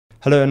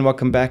Hello and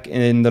welcome back.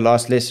 In the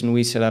last lesson,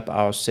 we set up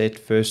our set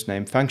first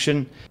name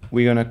function.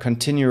 We're going to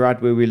continue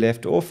right where we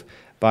left off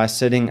by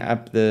setting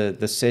up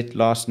the set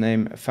last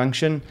name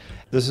function.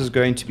 This is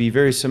going to be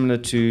very similar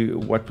to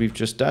what we've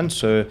just done.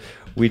 So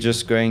we're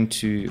just going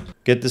to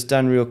get this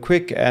done real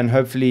quick, and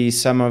hopefully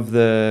some of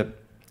the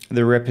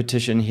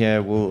repetition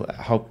here will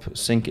help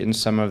sink in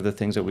some of the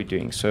things that we're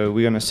doing. So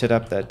we're going to set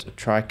up that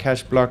try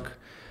catch block.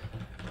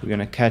 We're going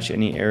to catch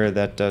any error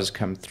that does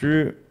come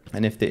through.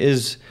 And if there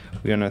is,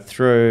 we're going to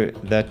throw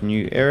that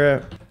new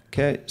error.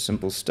 Okay,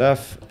 simple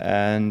stuff.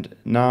 And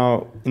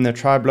now in the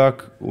try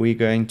block, we're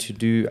going to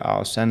do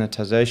our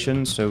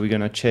sanitization. So we're going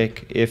to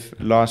check if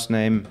last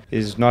name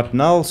is not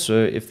null.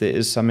 So if there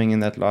is something in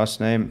that last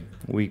name,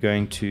 we're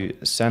going to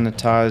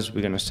sanitize.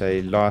 We're going to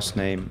say last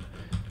name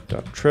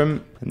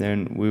trim, and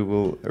then we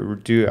will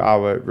do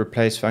our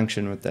replace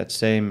function with that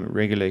same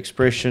regular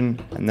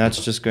expression, and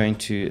that's just going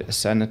to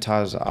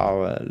sanitize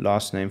our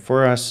last name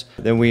for us.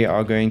 Then we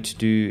are going to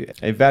do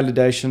a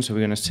validation, so we're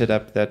going to set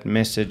up that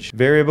message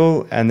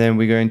variable, and then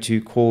we're going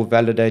to call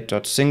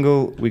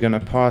validate.single. We're going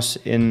to pass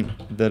in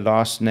the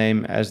last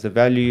name as the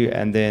value,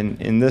 and then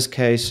in this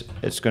case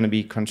it's going to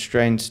be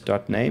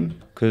constraints.name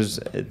because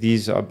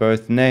these are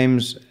both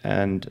names,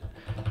 and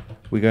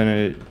we're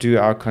going to do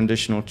our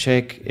conditional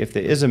check. If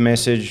there is a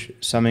message,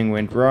 something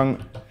went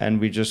wrong, and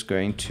we're just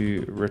going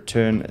to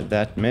return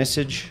that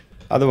message.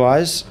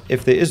 Otherwise,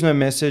 if there is no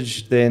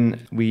message,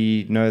 then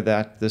we know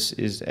that this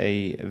is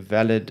a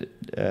valid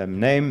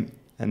name,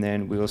 and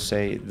then we'll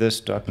say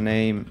this.name.last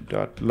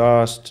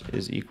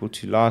is equal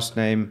to last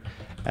name,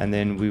 and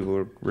then we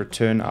will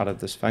return out of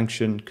this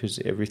function because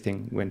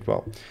everything went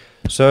well.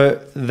 So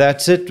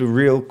that's it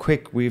real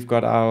quick. We've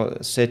got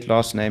our set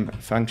last name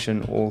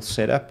function all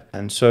set up,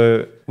 and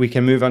so we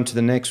can move on to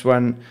the next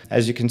one.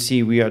 As you can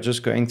see, we are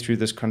just going through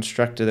this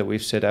constructor that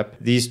we've set up.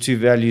 These two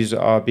values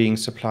are being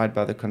supplied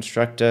by the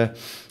constructor.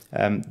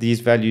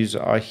 These values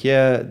are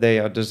here. They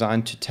are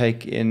designed to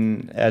take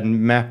in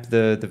and map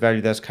the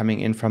value that's coming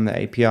in from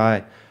the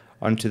API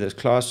onto this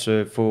class.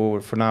 So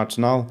for now it's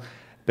null.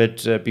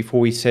 But before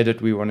we set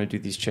it, we want to do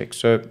these checks.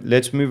 So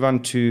let's move on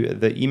to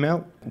the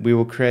email. We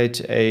will create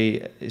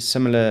a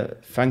similar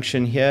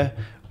function here.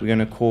 We're going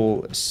to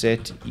call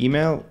set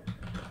email,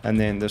 and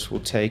then this will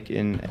take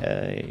in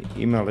an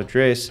email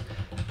address.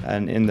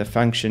 And in the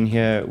function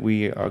here,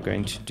 we are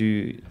going to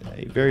do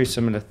a very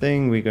similar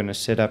thing. We're going to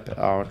set up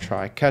our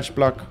try catch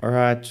block. All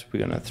right, we're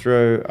going to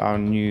throw our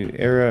new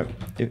error,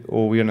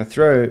 or we're going to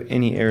throw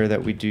any error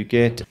that we do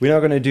get. We're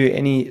not going to do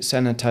any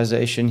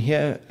sanitization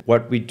here.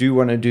 What we do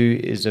want to do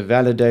is a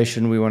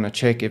validation. We want to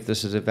check if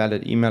this is a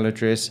valid email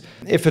address.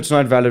 If it's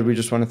not valid, we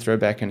just want to throw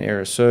back an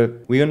error. So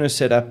we're going to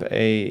set up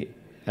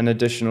an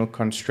additional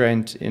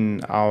constraint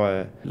in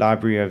our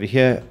library over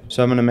here.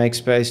 So I'm going to make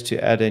space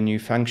to add a new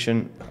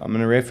function. I'm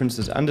going to reference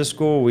this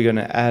underscore. We're going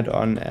to add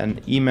on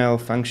an email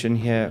function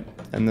here,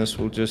 and this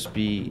will just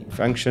be a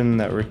function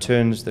that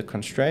returns the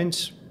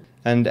constraints.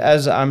 And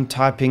as I'm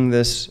typing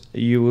this,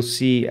 you will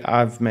see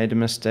I've made a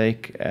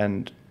mistake,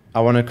 and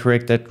I want to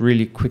correct that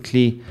really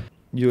quickly.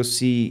 You'll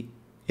see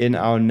in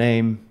our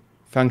name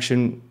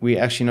function,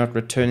 we're actually not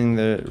returning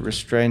the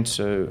restraint,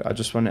 so I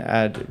just want to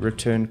add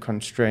return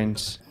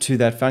constraints to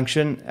that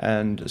function,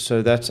 and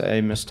so that's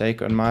a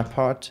mistake on my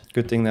part.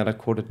 Good thing that I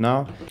caught it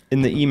now.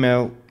 In the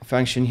email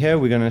function here,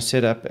 we're going to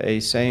set up a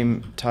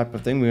same type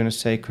of thing. We're going to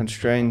say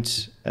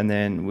constraints, and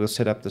then we'll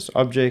set up this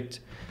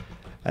object,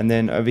 and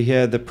then over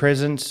here, the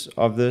presence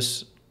of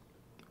this,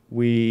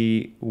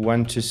 we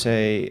want to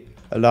say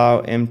allow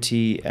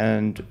empty,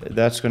 and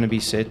that's going to be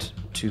set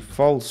to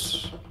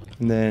false.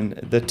 And then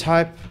the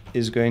type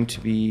is going to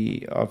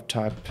be of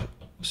type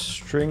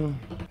string.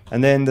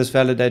 And then this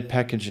validate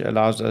package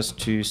allows us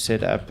to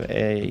set up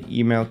a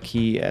email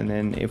key. And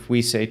then if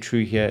we say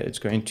true here, it's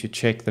going to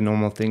check the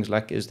normal things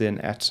like, is there an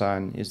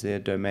 @, is there a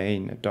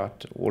domain, a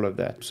dot, all of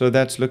that. So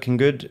that's looking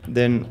good.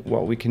 Then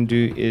what we can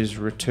do is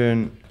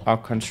return our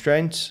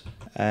constraints,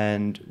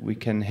 and we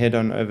can head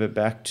on over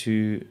back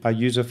to our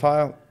user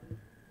file.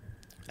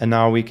 And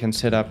now we can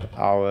set up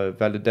our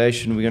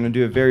validation. We're going to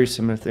do a very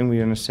similar thing.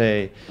 We're going to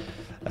say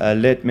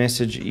let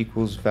message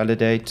equals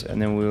validate,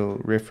 and then we'll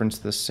reference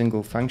the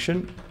single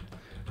function.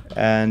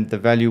 And the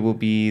value will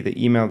be the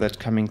email that's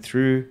coming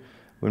through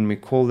when we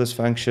call this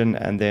function,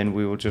 and then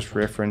we will just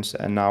reference,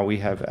 and now we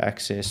have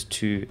access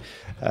to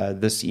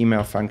this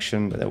email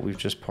function that we've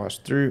just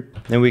passed through.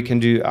 Then we can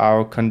do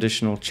our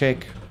conditional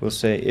check. We'll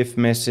say if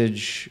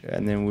message,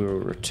 and then we will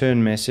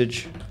return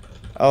message.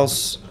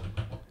 Else,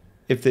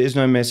 if there is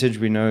no message,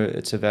 we know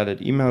it's a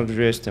valid email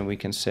address, then we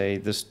can say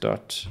this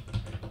dot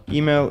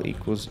email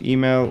equals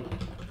email,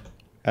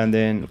 and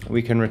then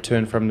we can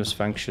return from this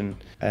function,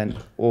 and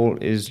all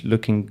is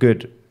looking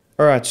good.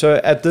 All right,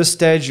 so at this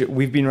stage,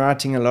 we've been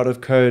writing a lot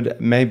of code.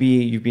 Maybe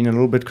you've been a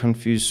little bit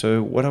confused.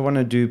 So what I want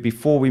to do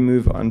before we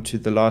move on to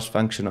the last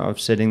function of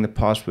setting the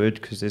password,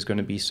 because there's going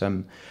to be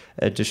some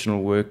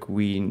additional work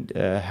we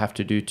have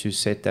to do to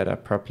set that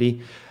up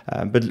properly.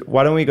 But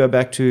why don't we go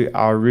back to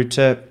our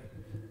router,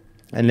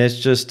 And let's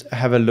just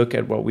have a look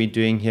at what we're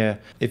doing here.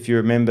 If you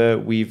remember,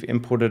 we've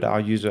imported our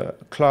user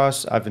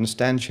class. I've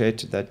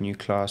instantiated that new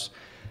class.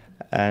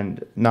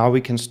 And now we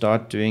can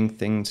start doing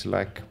things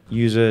like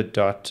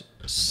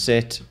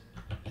user.set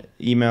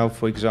email,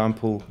 for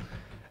example.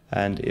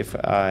 And if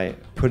I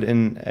put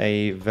in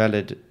a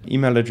valid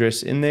email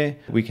address in there,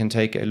 we can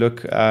take a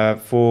look.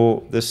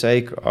 For the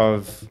sake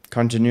of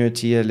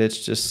continuity here,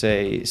 let's just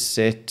say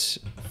set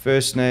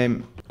first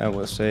name, and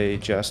we'll say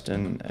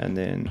Justin, and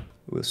then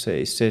we'll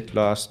say set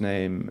last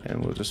name,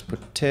 and we'll just put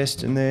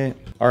test in there.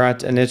 All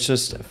right, and let's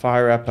just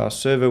fire up our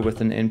server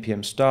with an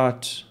npm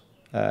start.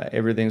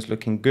 Everything's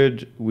looking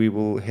good. We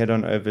will head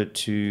on over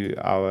to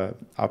our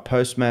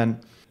postman.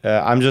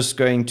 I'm just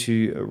going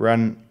to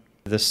run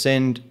the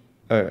send.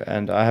 Oh,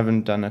 and I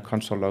haven't done a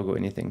console log or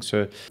anything.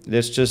 So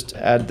let's just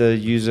add the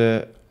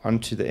user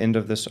onto the end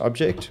of this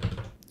object.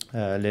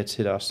 Let's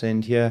hit our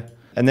send here.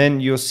 And then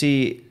you'll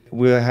see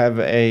we'll have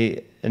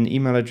an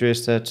email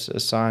address that's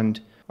assigned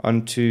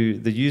onto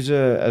the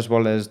user, as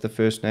well as the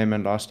first name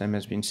and last name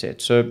has been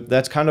set. So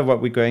that's kind of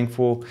what we're going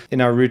for. In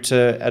our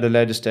router, at a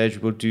later stage,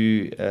 we'll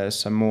do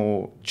some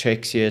more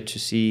checks here to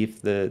see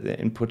if the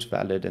input's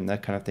valid and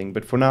that kind of thing.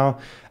 But for now,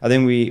 I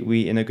think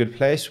we're in a good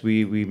place.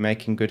 We're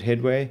making good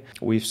headway.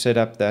 We've set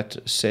up that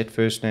set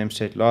first name,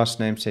 set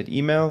last name, set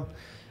email.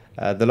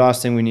 The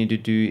last thing we need to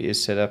do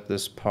is set up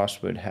this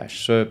password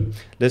hash. So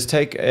let's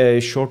take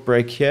a short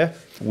break here.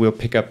 We'll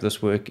pick up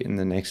this work in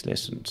the next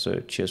lesson. So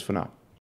cheers for now.